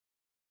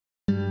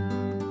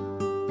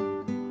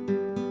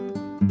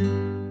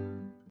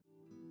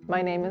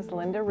My name is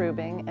Linda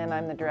Rubing, and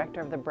I'm the director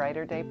of the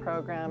Brighter Day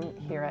program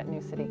here at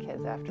New City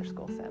Kids After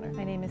School Center.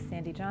 My name is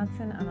Sandy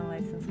Johnson. I'm a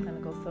licensed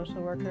clinical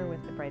social worker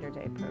with the Brighter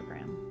Day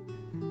program.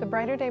 The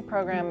Brighter Day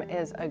program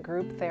is a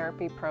group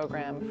therapy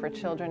program for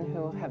children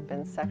who have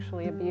been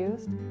sexually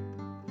abused.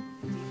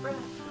 Deep breath.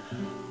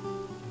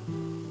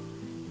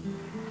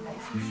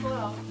 Nice and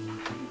slow.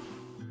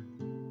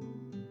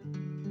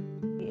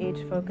 The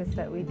age focus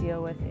that we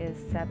deal with is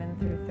 7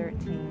 through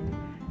 13,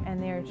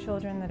 and they are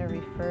children that are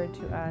referred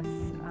to us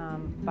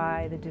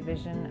by the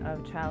Division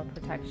of Child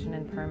Protection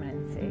and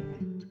Permanency.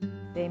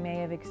 They may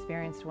have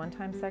experienced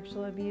one-time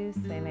sexual abuse,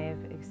 they may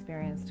have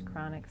experienced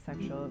chronic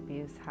sexual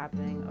abuse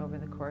happening over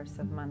the course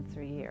of months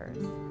or years.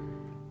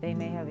 They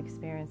may have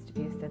experienced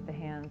abuse at the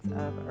hands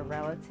of a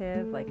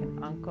relative, like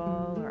an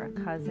uncle or a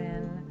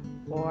cousin,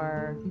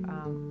 or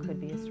could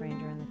be a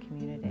stranger in the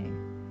community.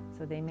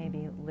 So they may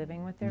be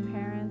living with their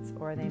parents,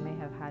 or they may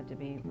have had to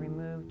be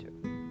removed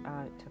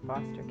to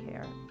foster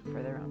care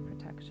for their own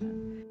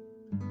protection.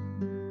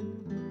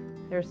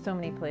 There are so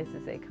many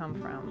places they come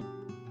from.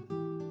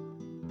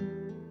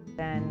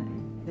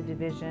 Then the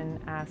division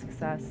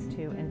asks us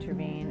to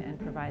intervene and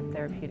provide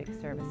therapeutic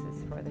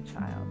services for the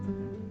child.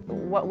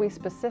 What we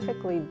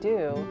specifically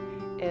do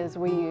is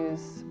we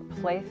use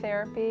play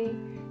therapy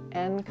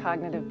and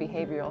cognitive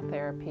behavioral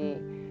therapy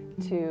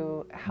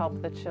to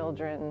help the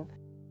children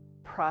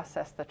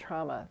process the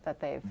trauma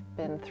that they've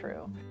been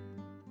through.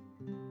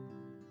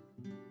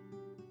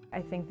 I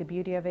think the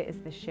beauty of it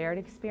is the shared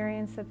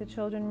experience that the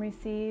children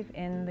receive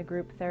in the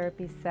group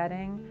therapy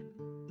setting.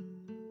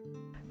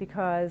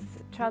 Because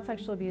child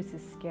sexual abuse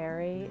is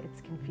scary,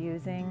 it's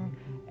confusing,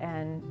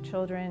 and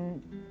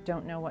children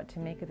don't know what to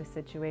make of the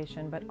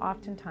situation, but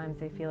oftentimes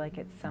they feel like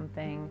it's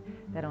something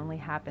that only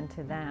happened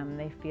to them.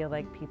 They feel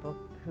like people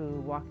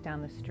who walk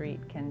down the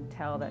street can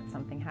tell that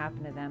something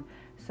happened to them.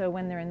 So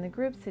when they're in the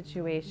group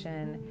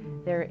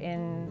situation,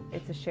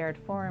 it's a shared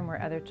forum where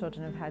other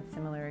children have had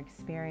similar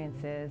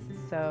experiences.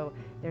 So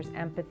there's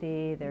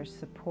empathy, there's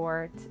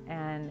support,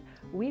 and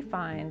we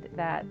find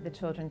that the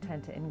children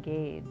tend to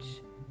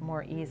engage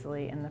more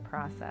easily in the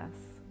process.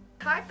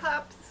 Hi,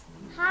 pups.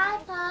 Hi,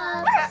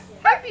 Pops.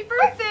 Happy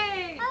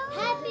birthday.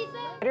 Happy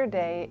birthday. Brighter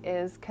Day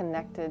is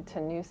connected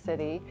to New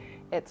City.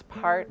 It's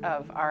part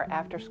of our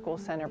After School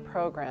Center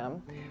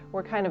program.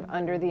 We're kind of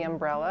under the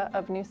umbrella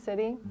of New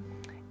City,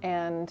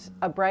 and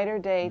a Brighter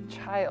Day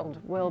child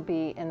will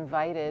be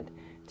invited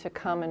to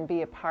come and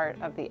be a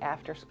part of the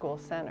After School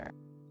Center.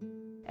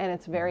 And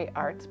it's very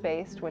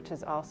arts-based, which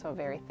is also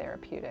very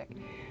therapeutic.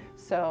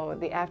 So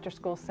the After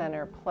School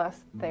Center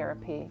plus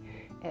therapy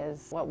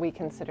is what we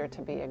consider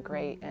to be a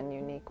great and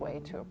unique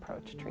way to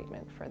approach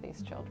treatment for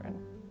these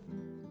children.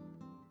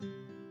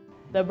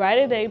 The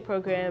Brighter Day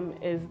program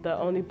is the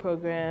only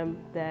program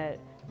that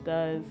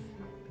does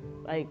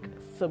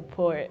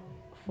support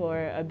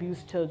for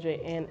abused children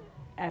in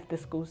After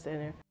School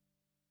Center.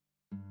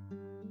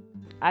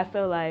 I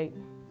feel like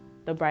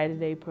the Brighter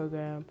Day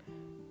program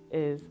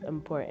is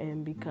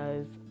important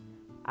because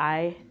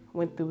I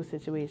went through a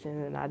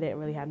situation and I didn't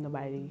really have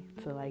nobody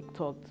to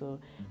talk to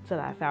till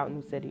I found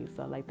New City.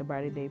 So the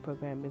Brighter Day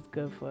program is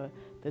good for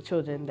the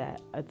children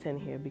that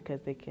attend here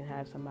because they can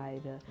have somebody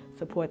to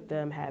support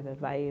them, have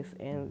advice,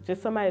 and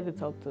just somebody to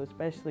talk to,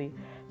 especially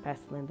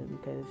Pastor Linda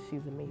because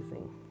she's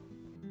amazing.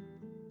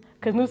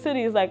 Because New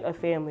City is like a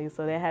family,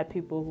 so they have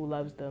people who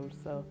loves them,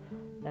 so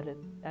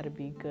that'd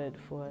be good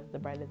for the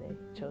Brighter Day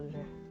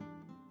children.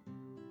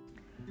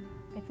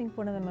 I think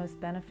one of the most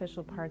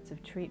beneficial parts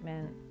of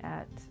treatment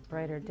at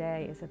Brighter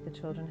Day is that the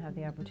children have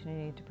the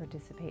opportunity to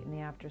participate in the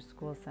After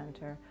School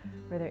Center,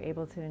 where they're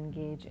able to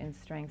engage in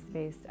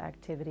strengths-based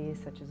activities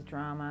such as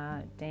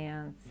drama,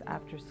 dance,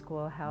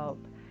 after-school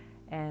help,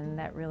 and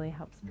that really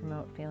helps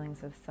promote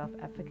feelings of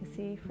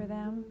self-efficacy for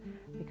them,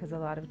 because a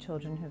lot of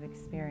children who've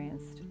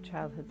experienced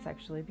childhood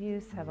sexual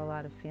abuse have a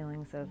lot of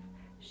feelings of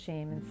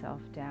shame and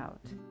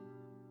self-doubt.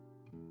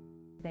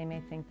 They may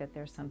think that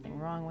there's something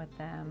wrong with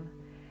them.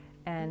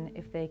 And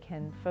if they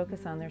can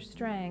focus on their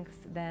strengths,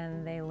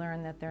 then they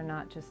learn that they're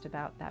not just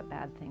about that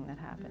bad thing that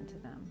happened to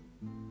them.